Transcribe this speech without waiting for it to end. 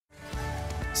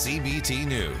CBT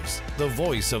News, the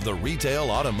voice of the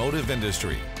retail automotive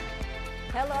industry.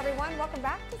 Hello everyone, welcome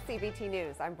back to CBT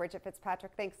News. I'm Bridget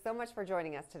Fitzpatrick. Thanks so much for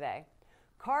joining us today.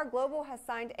 Car Global has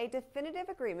signed a definitive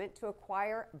agreement to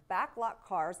acquire Backlot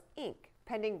Cars, Inc.,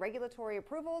 pending regulatory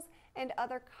approvals and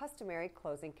other customary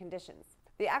closing conditions.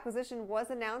 The acquisition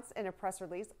was announced in a press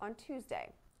release on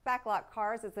Tuesday. Backlot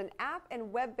Cars is an app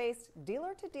and web-based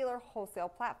dealer-to-dealer wholesale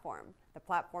platform. The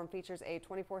platform features a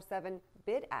 24/7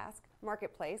 bid-ask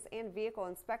marketplace and vehicle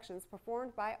inspections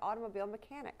performed by automobile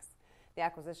mechanics. The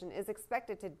acquisition is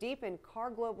expected to deepen Car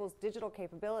Global's digital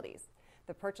capabilities.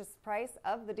 The purchase price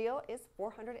of the deal is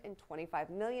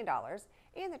 $425 million,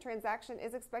 and the transaction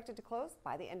is expected to close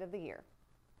by the end of the year.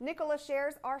 Nikola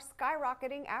shares are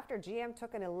skyrocketing after GM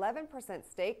took an 11%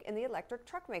 stake in the electric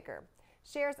truck maker.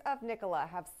 Shares of Nikola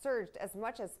have surged as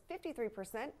much as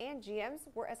 53%, and GM's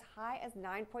were as high as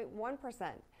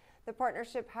 9.1%. The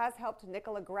partnership has helped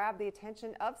Nikola grab the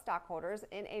attention of stockholders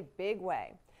in a big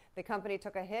way. The company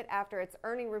took a hit after its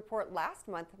earnings report last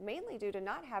month, mainly due to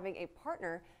not having a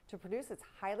partner to produce its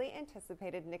highly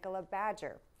anticipated Nikola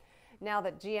Badger. Now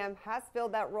that GM has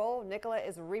filled that role, Nikola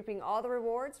is reaping all the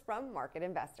rewards from market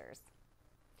investors.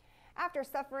 After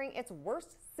suffering its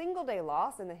worst single-day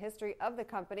loss in the history of the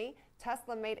company,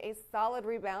 Tesla made a solid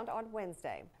rebound on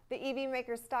Wednesday. The EV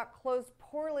maker's stock closed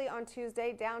poorly on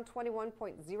Tuesday, down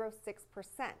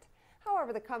 21.06%.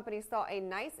 However, the company saw a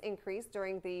nice increase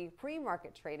during the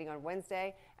pre-market trading on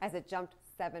Wednesday as it jumped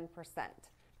 7%.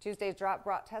 Tuesday's drop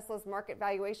brought Tesla's market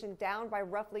valuation down by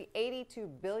roughly $82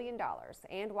 billion.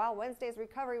 And while Wednesday's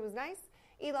recovery was nice,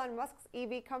 Elon Musk's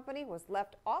EV company was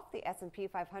left off the S&P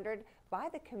 500 by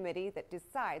the committee that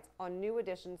decides on new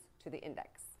additions to the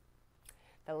index.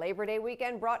 The Labor Day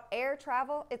weekend brought air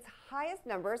travel its highest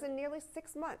numbers in nearly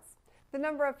 6 months. The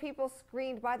number of people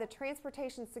screened by the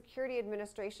Transportation Security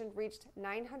Administration reached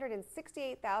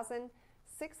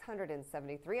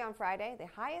 968,673 on Friday, the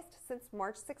highest since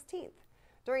March 16th.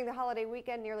 During the holiday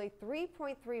weekend, nearly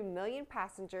 3.3 million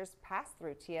passengers passed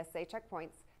through TSA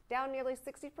checkpoints, down nearly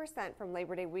 60% from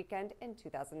Labor Day weekend in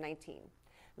 2019.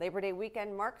 Labor Day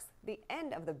weekend marks the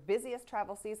end of the busiest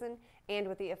travel season, and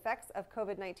with the effects of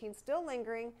COVID-19 still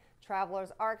lingering,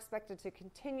 travelers are expected to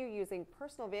continue using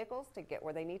personal vehicles to get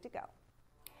where they need to go.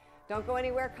 Don't go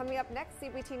anywhere. Coming up next,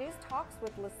 CBT News talks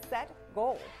with Lisette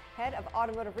Gold, head of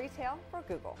automotive retail for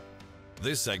Google.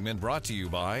 This segment brought to you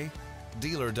by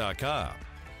Dealer.com.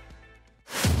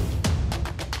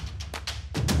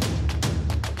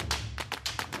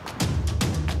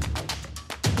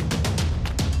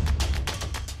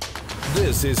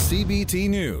 This is CBT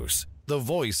News, the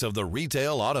voice of the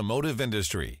retail automotive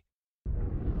industry.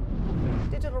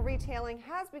 Digital retailing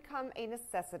has become a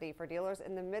necessity for dealers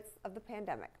in the midst of the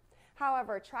pandemic.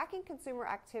 However, tracking consumer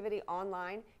activity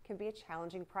online can be a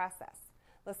challenging process.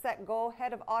 Lisette Gold,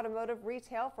 head of automotive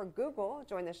retail for Google,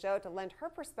 joined the show to lend her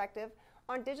perspective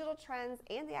on digital trends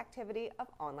and the activity of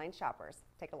online shoppers.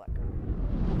 Take a look.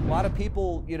 A lot of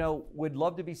people, would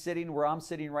love to be sitting where I'm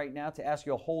sitting right now to ask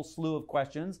you a whole slew of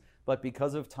questions, but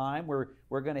because of time, we're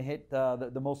going to hit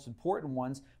the most important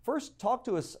ones. First, talk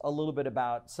to us a little bit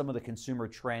about some of the consumer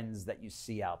trends that you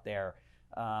see out there,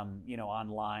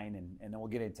 online, and then we'll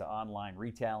get into online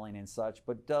retailing and such.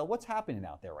 But what's happening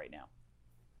out there right now?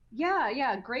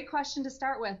 Yeah, great question to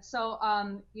start with. So,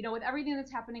 with everything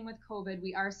that's happening with COVID,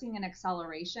 we are seeing an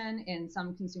acceleration in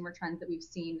some consumer trends that we've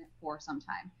seen for some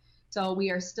time. So we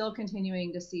are still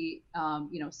continuing to see,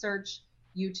 search,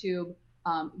 YouTube,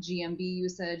 GMB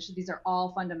usage. These are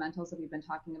all fundamentals that we've been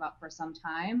talking about for some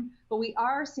time, but we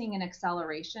are seeing an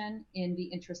acceleration in the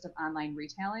interest of online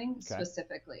retailing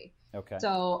specifically. Okay.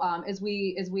 So as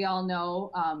we all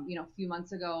know, a few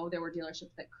months ago, there were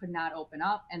dealerships that could not open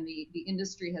up, and the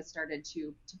industry has started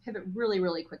to pivot really,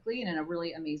 really quickly and in a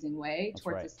really amazing way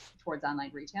towards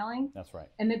online retailing. That's right.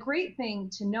 And the great thing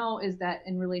to know is that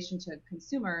in relation to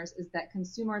consumers is that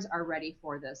consumers are ready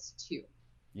for this too.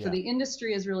 Yeah. So the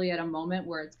industry is really at a moment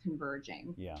where it's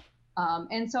converging. Yeah.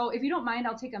 And so if you don't mind,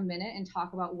 I'll take a minute and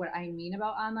talk about what I mean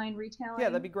about online retailing. Yeah,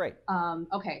 that'd be great.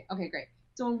 Okay, great.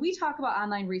 So when we talk about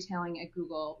online retailing at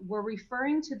Google, we're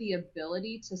referring to the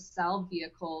ability to sell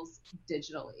vehicles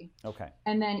digitally. Okay.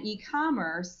 And then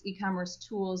e-commerce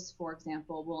tools, for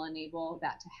example, will enable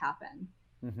that to happen.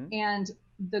 Mm-hmm. And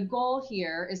the goal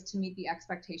here is to meet the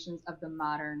expectations of the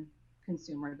modern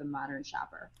consumer, the modern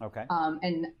shopper. Okay.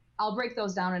 And I'll break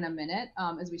those down in a minute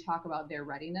as we talk about their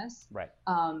readiness. Right.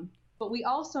 But we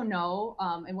also know,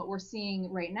 and what we're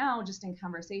seeing right now just in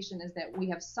conversation is that we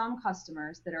have some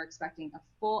customers that are expecting a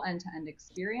full end-to-end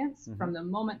experience from the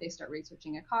moment they start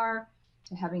researching a car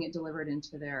to having it delivered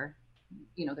into their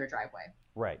their driveway.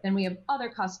 Right. Then we have other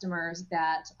customers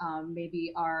that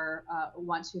maybe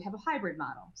want to have a hybrid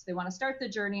model. So they want to start the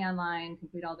journey online,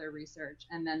 complete all their research,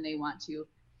 and then they want to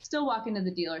still walk into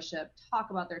the dealership, talk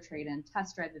about their trade-in,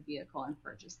 test drive the vehicle, and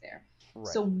purchase there. Right.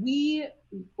 So we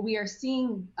are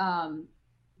seeing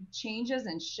changes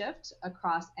and shift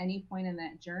across any point in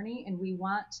that journey, and we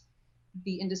want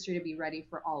the industry to be ready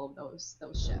for all of those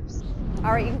shifts.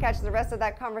 All right, you can catch the rest of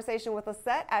that conversation with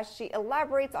Lisette as she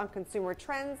elaborates on consumer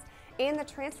trends and the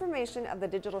transformation of the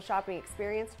digital shopping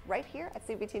experience right here at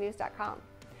CBTnews.com.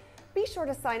 Be sure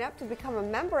to sign up to become a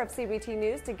member of CBT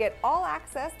News to get all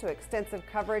access to extensive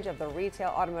coverage of the retail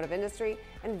automotive industry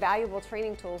and valuable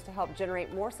training tools to help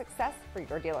generate more success for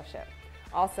your dealership.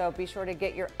 Also, be sure to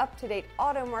get your up-to-date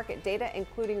auto market data,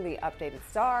 including the updated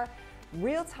STAR,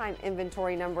 real-time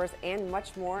inventory numbers, and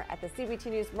much more at the CBT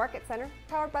News Market Center,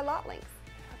 powered by LotLinks.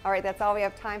 All right, that's all we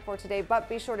have time for today, but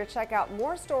be sure to check out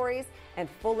more stories and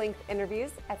full-length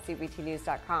interviews at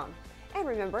CBTnews.com. And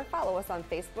remember, follow us on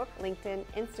Facebook, LinkedIn,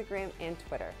 Instagram, and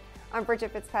Twitter. I'm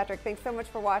Bridget Fitzpatrick. Thanks so much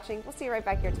for watching. We'll see you right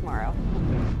back here tomorrow.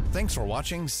 Thanks for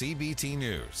watching CBT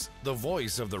News, the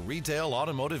voice of the retail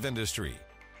automotive industry.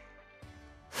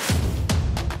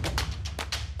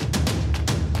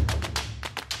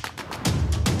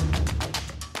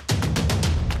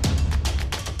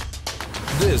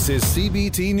 This is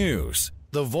CBT News,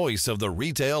 the voice of the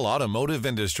retail automotive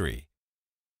industry.